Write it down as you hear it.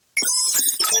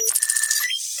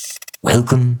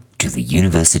Welcome to the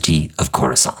University of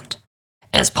Coruscant.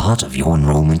 As part of your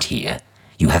enrollment here,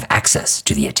 you have access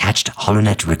to the attached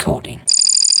HoloNet recording.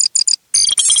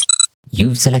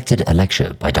 You've selected a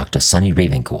lecture by Dr. Sunny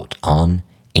Ravencourt on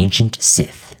Ancient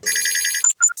Sith.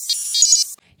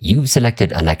 You've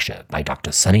selected a lecture by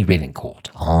Dr. Sunny Ravencourt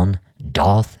on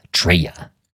Darth Traya.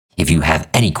 If you have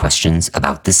any questions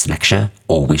about this lecture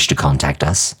or wish to contact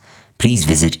us, please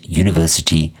visit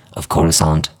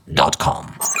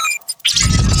universityofcoruscant.com.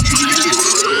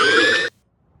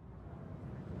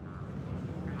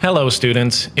 Hello,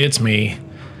 students. It's me.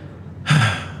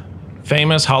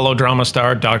 Famous holodrama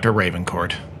star Dr.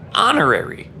 Ravencourt.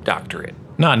 Honorary doctorate.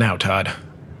 Not now, Todd.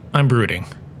 I'm brooding.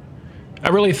 I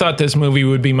really thought this movie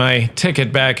would be my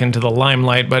ticket back into the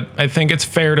limelight, but I think it's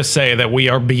fair to say that we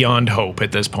are beyond hope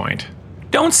at this point.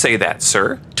 Don't say that,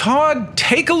 sir. Todd,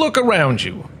 take a look around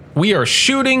you. We are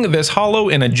shooting this holo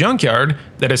in a junkyard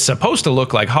that is supposed to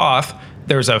look like Hoth.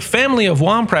 There's a family of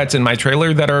Womprats in my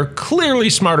trailer that are clearly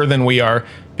smarter than we are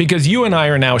because you and I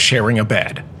are now sharing a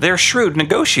bed. They're shrewd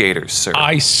negotiators, sir.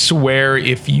 I swear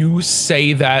if you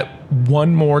say that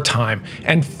one more time.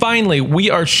 And finally, we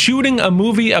are shooting a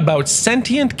movie about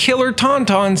sentient killer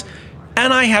Tauntauns,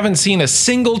 and I haven't seen a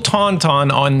single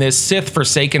Tauntaun on this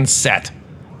Sith-forsaken set.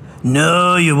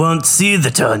 No, you won't see the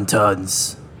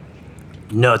Tauntauns.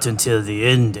 Not until the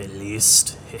end, at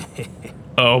least.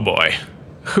 Oh boy.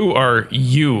 Who are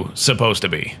you supposed to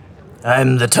be?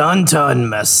 I'm the Tauntaun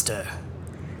Master.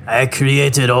 I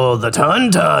created all the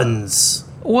Tauntauns.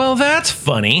 Well, that's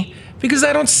funny, because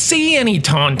I don't see any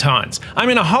Tauntauns. I'm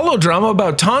in a holodrama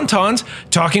about Tauntauns,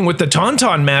 talking with the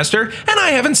Tauntaun Master, and I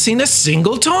haven't seen a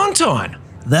single Tauntaun.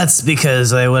 That's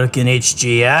because I work in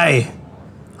HGI,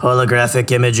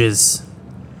 holographic images.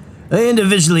 I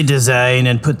individually design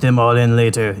and put them all in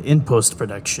later, in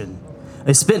post-production.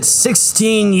 I spent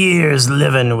 16 years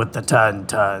living with the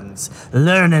Tauntauns,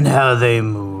 learning how they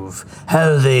move,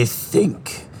 how they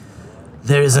think.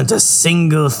 There isn't a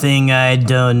single thing I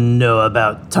don't know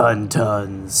about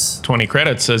Tauntauns. 20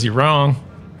 credits says you're wrong.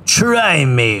 Try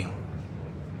me.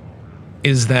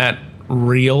 Is that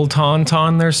real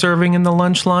Tauntaun they're serving in the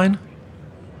lunch line?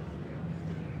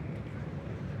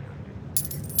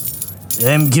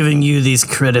 I'm giving you these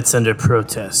credits under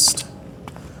protest.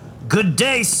 Good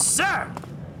day, sir!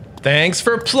 Thanks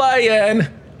for playing.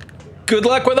 Good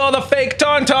luck with all the fake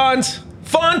Tauntauns.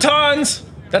 Fauntauns!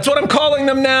 That's what I'm calling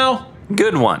them now.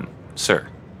 Good one, sir.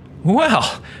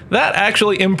 Well, that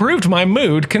actually improved my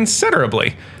mood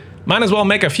considerably. Might as well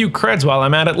make a few creds while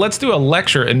I'm at it. Let's do a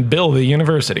lecture and bill the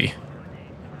university.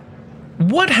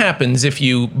 What happens if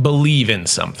you believe in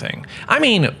something? I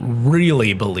mean,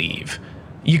 really believe.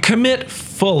 You commit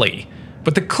fully,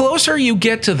 but the closer you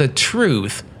get to the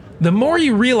truth, the more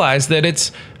you realize that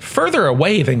it's further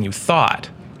away than you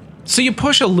thought. So you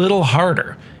push a little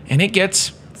harder, and it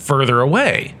gets further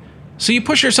away. So you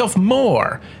push yourself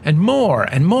more and more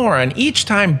and more, and each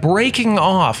time breaking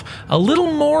off a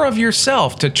little more of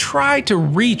yourself to try to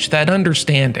reach that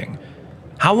understanding.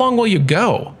 How long will you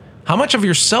go? How much of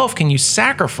yourself can you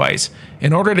sacrifice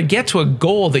in order to get to a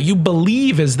goal that you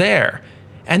believe is there?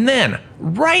 And then,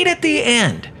 right at the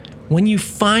end, when you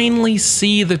finally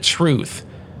see the truth,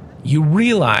 you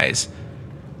realize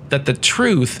that the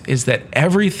truth is that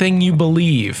everything you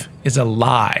believe is a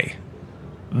lie.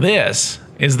 This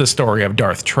is the story of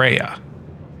Darth Traya.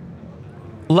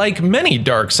 Like many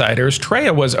Darksiders,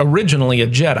 Traya was originally a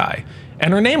Jedi,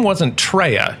 and her name wasn't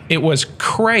Traya, it was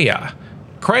Kreia.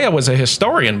 Kreia was a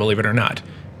historian, believe it or not,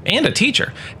 and a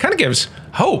teacher. Kind of gives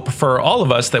hope for all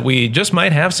of us that we just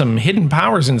might have some hidden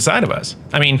powers inside of us.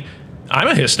 I mean, I'm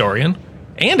a historian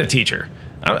and a teacher.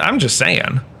 I'm just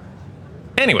saying.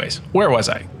 Anyways, where was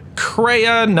I?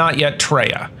 Kreia, not yet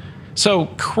Traya. So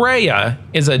Kreia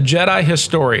is a Jedi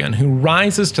historian who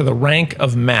rises to the rank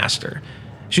of master.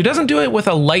 She doesn't do it with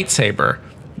a lightsaber,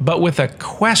 but with a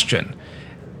question.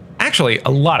 Actually,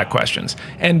 a lot of questions,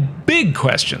 and big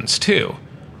questions too.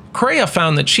 Kreia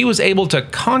found that she was able to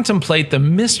contemplate the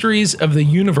mysteries of the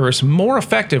universe more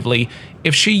effectively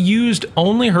if she used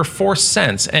only her Force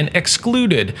sense and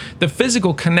excluded the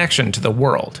physical connection to the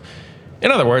world.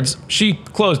 In other words, she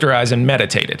closed her eyes and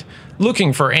meditated,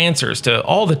 looking for answers to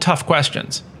all the tough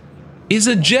questions. Is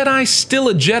a Jedi still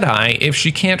a Jedi if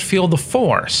she can't feel the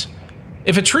Force?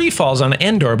 If a tree falls on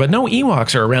Endor but no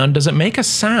Ewoks are around, does it make a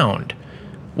sound?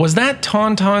 Was that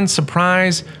Tauntaun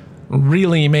surprise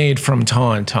really made from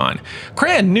Tauntaun?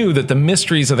 Kreia knew that the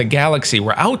mysteries of the galaxy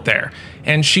were out there,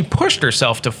 and she pushed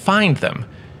herself to find them.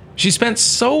 She spent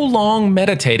so long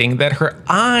meditating that her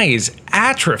eyes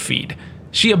atrophied.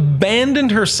 She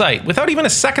abandoned her sight without even a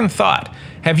second thought.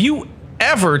 Have you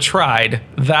ever tried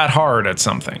that hard at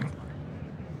something.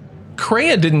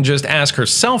 Kreia didn't just ask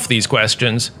herself these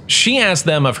questions, she asked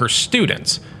them of her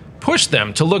students, pushed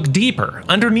them to look deeper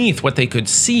underneath what they could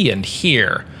see and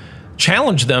hear,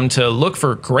 challenged them to look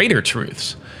for greater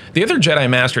truths. The other Jedi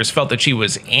Masters felt that she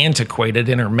was antiquated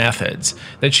in her methods,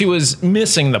 that she was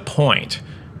missing the point.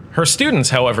 Her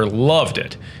students, however, loved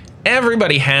it.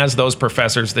 Everybody has those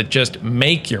professors that just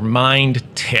make your mind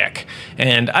tick,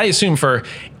 and I assume for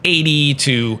 80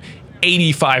 to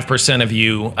 85% of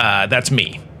you, that's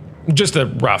me. Just a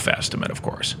rough estimate, of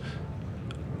course.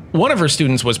 One of her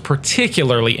students was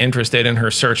particularly interested in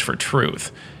her search for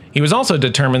truth. He was also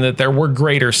determined that there were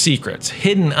greater secrets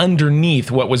hidden underneath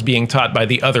what was being taught by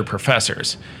the other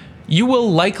professors. You will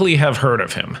likely have heard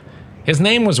of him. His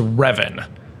name was Revan.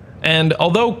 And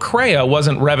although Kreia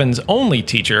wasn't Revan's only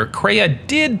teacher, Kreia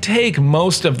did take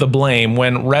most of the blame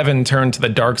when Revan turned to the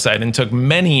dark side and took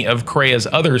many of Kreia's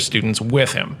other students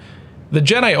with him. The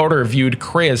Jedi Order viewed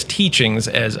Kreia's teachings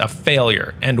as a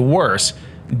failure, and worse,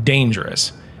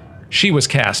 dangerous. She was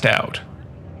cast out.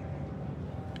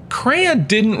 Kreia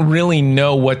didn't really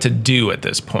know what to do at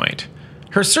this point.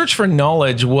 Her search for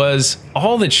knowledge was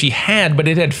all that she had, but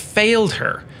it had failed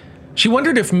her. She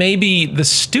wondered if maybe the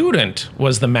student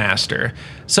was the master,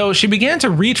 so she began to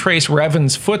retrace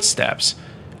Revan's footsteps,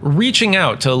 reaching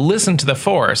out to listen to the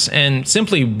Force, and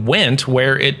simply went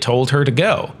where it told her to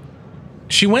go.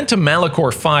 She went to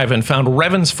Malachor 5 and found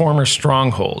Revan's former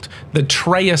stronghold, the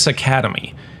Treyas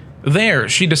Academy. There,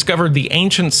 she discovered the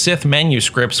ancient Sith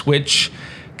manuscripts, which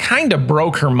kinda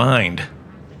broke her mind.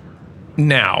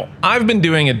 Now, I've been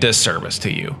doing a disservice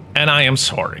to you, and I am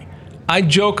sorry. I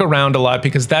joke around a lot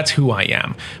because that's who I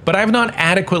am, but I've not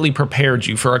adequately prepared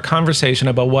you for a conversation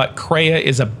about what Kreia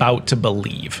is about to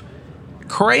believe.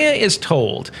 Kreia is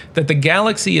told that the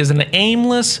galaxy is an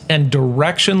aimless and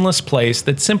directionless place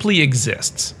that simply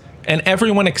exists, and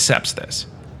everyone accepts this.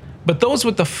 But those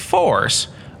with the Force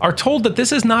are told that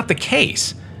this is not the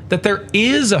case, that there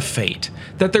is a fate,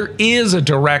 that there is a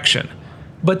direction.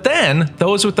 But then,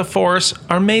 those with the Force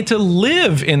are made to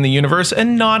live in the universe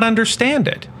and not understand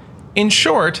it. In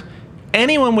short,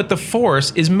 anyone with the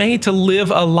Force is made to live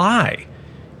a lie.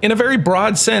 In a very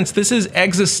broad sense, this is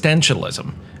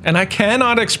existentialism. And I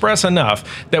cannot express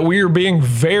enough that we are being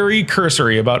very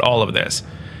cursory about all of this.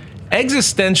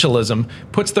 Existentialism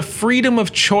puts the freedom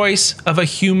of choice of a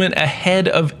human ahead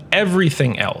of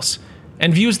everything else,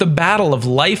 and views the battle of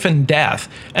life and death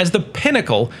as the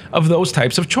pinnacle of those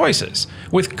types of choices,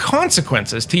 with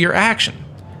consequences to your action.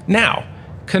 Now,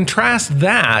 contrast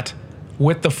that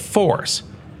with the Force,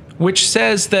 which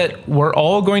says that we're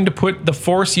all going to put the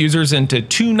Force users into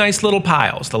two nice little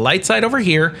piles, the light side over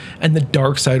here and the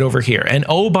dark side over here. And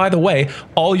oh, by the way,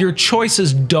 all your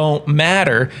choices don't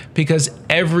matter because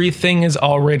everything is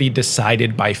already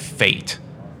decided by fate.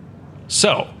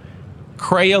 So,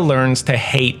 Kreia learns to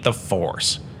hate the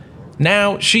Force.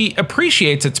 Now, she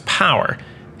appreciates its power.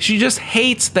 She just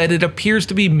hates that it appears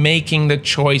to be making the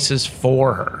choices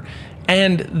for her,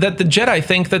 and that the Jedi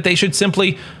think that they should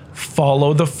simply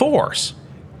follow the Force.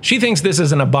 She thinks this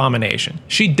is an abomination.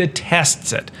 She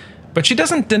detests it, but she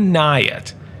doesn't deny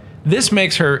it. This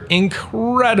makes her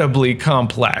incredibly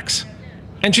complex.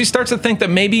 And she starts to think that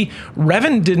maybe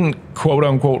Revan didn't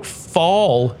quote-unquote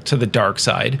fall to the dark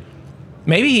side.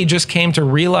 Maybe he just came to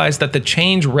realize that the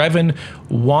change Revan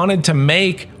wanted to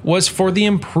make was for the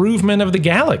improvement of the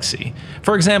galaxy.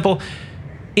 For example,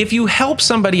 if you help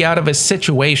somebody out of a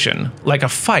situation, like a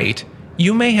fight,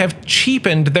 you may have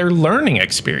cheapened their learning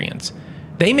experience.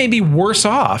 They may be worse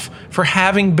off for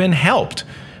having been helped,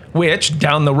 which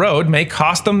down the road may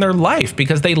cost them their life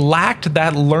because they lacked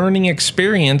that learning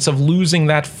experience of losing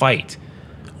that fight.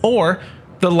 Or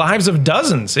the lives of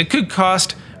dozens. It could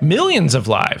cost millions of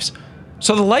lives.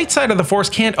 So the light side of the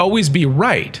Force can't always be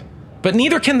right, but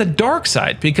neither can the dark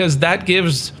side because that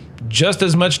gives just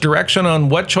as much direction on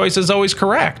what choice is always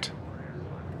correct.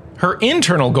 Her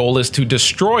internal goal is to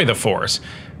destroy the Force,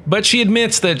 but she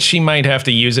admits that she might have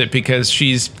to use it because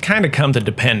she's kind of come to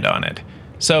depend on it.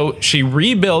 So she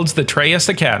rebuilds the Treyas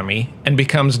Academy and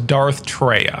becomes Darth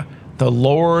Traya, the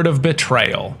Lord of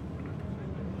Betrayal.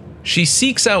 She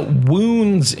seeks out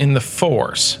wounds in the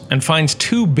Force and finds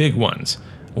two big ones.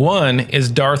 One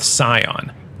is Darth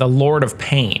Sion, the Lord of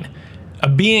Pain, a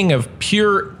being of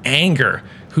pure anger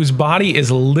whose body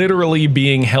is literally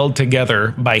being held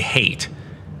together by hate.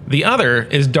 The other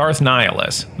is Darth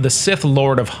Nihilus, the Sith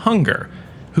Lord of Hunger,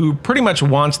 who pretty much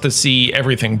wants to see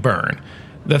everything burn.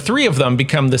 The three of them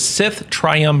become the Sith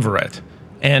Triumvirate,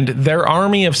 and their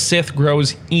army of Sith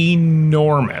grows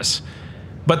enormous.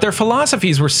 But their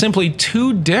philosophies were simply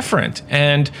too different,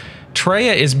 and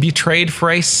Traya is betrayed for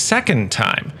a second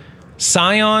time.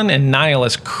 Scion and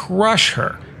Nihilus crush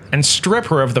her and strip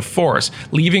her of the Force,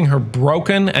 leaving her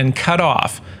broken and cut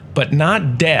off, but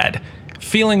not dead,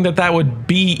 feeling that would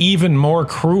be even more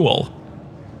cruel.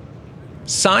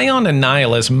 Scion and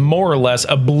Nihilus more or less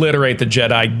obliterate the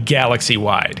Jedi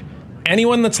galaxy-wide.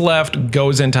 Anyone that's left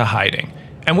goes into hiding.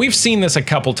 And we've seen this a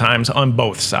couple times on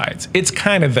both sides. It's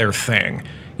kind of their thing.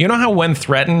 You know how when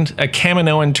threatened, a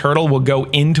Kaminoan turtle will go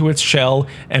into its shell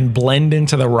and blend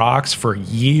into the rocks for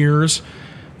years?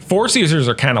 Force users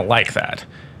are kind of like that.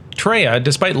 Traya,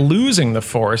 despite losing the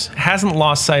Force, hasn't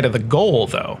lost sight of the goal,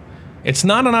 though. It's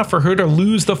not enough for her to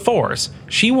lose the Force.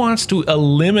 She wants to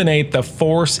eliminate the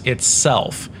Force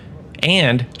itself.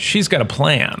 And she's got a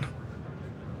plan.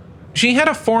 She had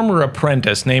a former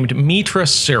apprentice named Meetra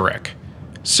Surik.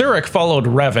 Surik followed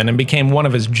Revan and became one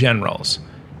of his generals.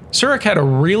 Surik had a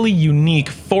really unique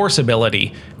Force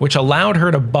ability, which allowed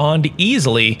her to bond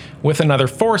easily with another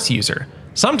Force user,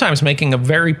 sometimes making a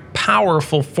very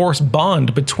powerful Force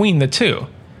bond between the two.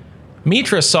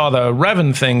 Meetra saw the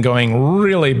Revan thing going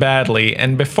really badly,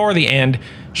 and before the end,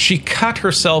 she cut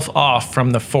herself off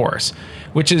from the Force,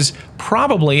 which is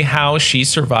probably how she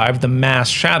survived the mass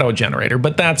shadow generator,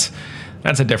 but that's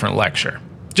a different lecture.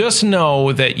 Just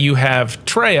know that you have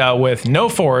Traya with no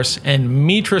Force and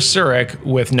Meetra Surik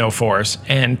with no Force,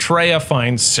 and Traya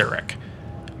finds Surik.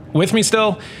 With me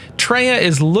still? Traya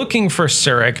is looking for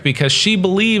Surik because she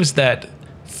believes that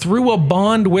through a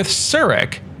bond with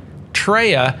Surik,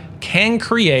 Traya can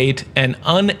create an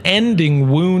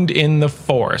unending wound in the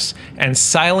Force and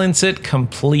silence it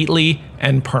completely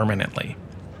and permanently.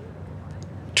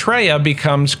 Traya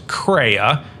becomes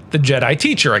Kreia, the Jedi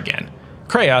teacher again.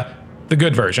 Kreia, the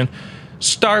good version,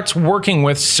 starts working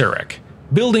with Surik,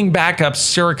 building back up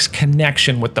Surik's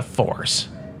connection with the Force.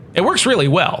 It works really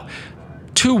well.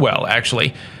 Too well,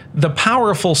 actually. The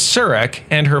powerful Surik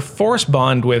and her Force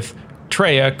bond with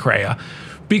Kreia,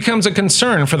 becomes a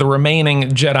concern for the remaining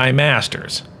Jedi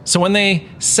Masters. So when they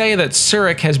say that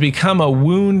Surik has become a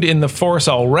wound in the Force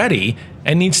already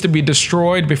and needs to be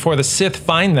destroyed before the Sith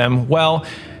find them, well,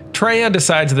 Traya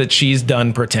decides that she's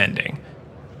done pretending.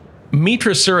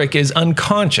 Meetra Surik is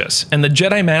unconscious, and the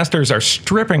Jedi Masters are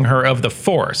stripping her of the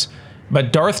Force.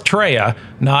 But Darth Traya,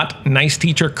 not nice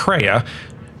teacher Kreia,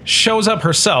 shows up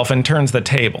herself and turns the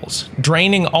tables,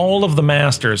 draining all of the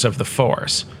Masters of the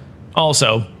Force.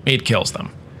 Also, it kills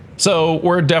them. So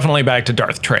we're definitely back to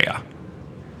Darth Traya.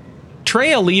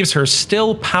 Traya leaves her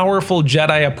still powerful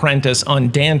Jedi apprentice on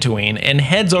Dantooine and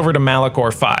heads over to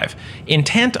Malachor 5,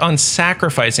 intent on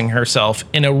sacrificing herself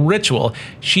in a ritual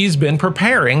she's been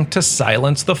preparing to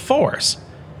silence the Force.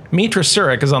 Meetra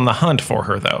Surik is on the hunt for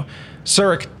her, though.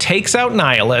 Surik takes out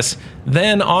Nihilus,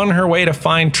 then on her way to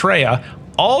find Traya,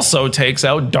 also takes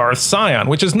out Darth Scion,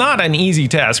 which is not an easy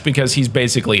task because he's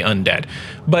basically undead.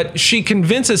 But she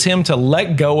convinces him to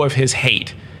let go of his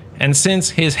hate. And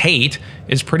since his hate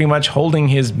is pretty much holding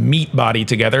his meat body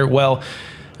together, well,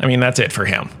 that's it for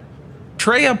him.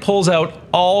 Traya pulls out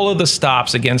all of the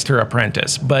stops against her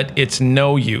apprentice, but it's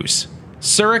no use.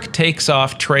 Surik takes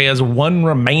off Traya's one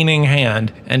remaining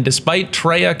hand, and despite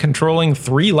Traya controlling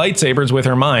 3 lightsabers with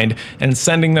her mind and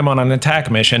sending them on an attack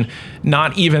mission,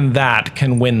 not even that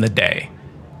can win the day.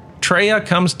 Traya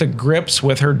comes to grips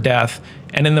with her death,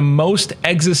 and in the most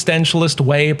existentialist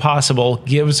way possible,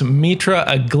 gives Meetra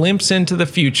a glimpse into the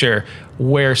future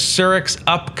where Surik's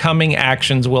upcoming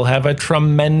actions will have a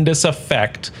tremendous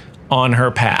effect on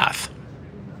her path.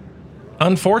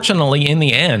 Unfortunately, in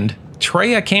the end,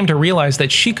 Traya came to realize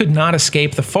that she could not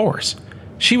escape the Force.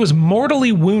 She was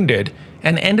mortally wounded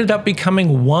and ended up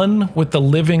becoming one with the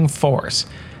living Force.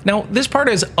 Now, this part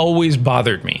has always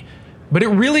bothered me, but it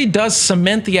really does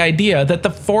cement the idea that the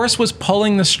Force was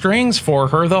pulling the strings for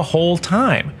her the whole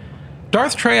time.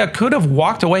 Darth Traya could have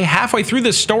walked away halfway through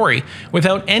this story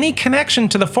without any connection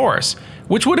to the Force,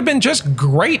 which would have been just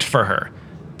great for her.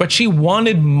 But she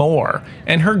wanted more,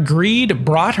 and her greed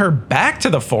brought her back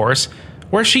to the Force,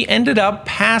 where she ended up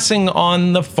passing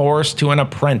on the Force to an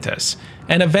apprentice,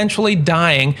 and eventually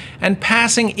dying and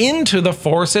passing into the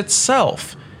Force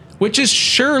itself, which is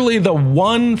surely the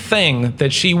one thing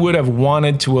that she would have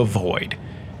wanted to avoid.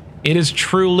 It is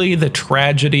truly the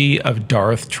tragedy of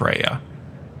Darth Traya.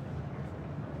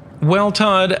 Well,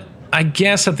 Todd, I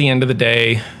guess at the end of the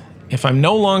day, if I'm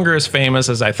no longer as famous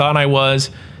as I thought I was,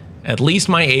 at least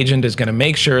my agent is going to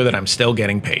make sure that I'm still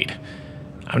getting paid.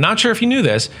 I'm not sure if you knew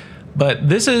this, but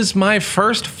this is my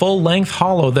first full-length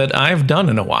holo that I've done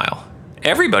in a while.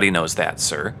 Everybody knows that,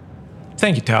 sir.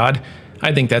 Thank you, Todd.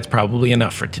 I think that's probably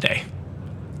enough for today.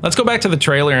 Let's go back to the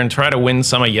trailer and try to win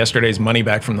some of yesterday's money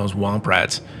back from those womp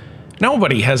rats.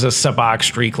 Nobody has a sabacc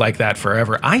streak like that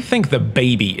forever. I think the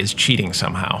baby is cheating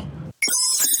somehow.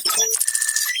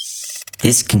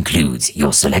 This concludes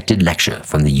your selected lecture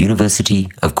from the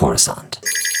University of Coruscant.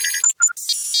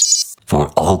 For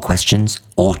all questions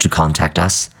or to contact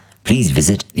us, please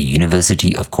visit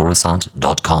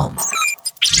theuniversityofcoruscant.com.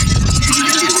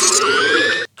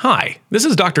 Hi, this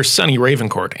is Dr. Sonny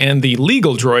Ravencourt, and the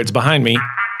legal droids behind me...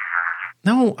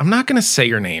 No, I'm not going to say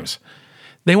your names.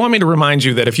 They want me to remind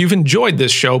you that if you've enjoyed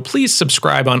this show, please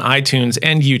subscribe on iTunes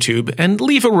and YouTube and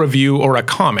leave a review or a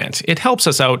comment. It helps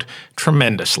us out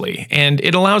tremendously, and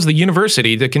it allows the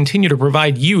university to continue to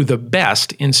provide you the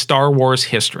best in Star Wars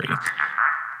history.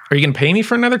 Are you going to pay me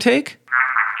for another take?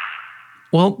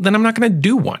 Well, then I'm not going to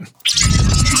do one.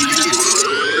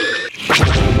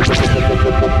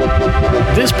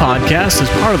 This podcast is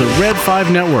part of the Red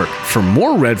 5 Network. For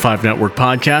more Red 5 Network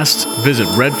podcasts, visit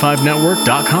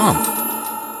red5network.com.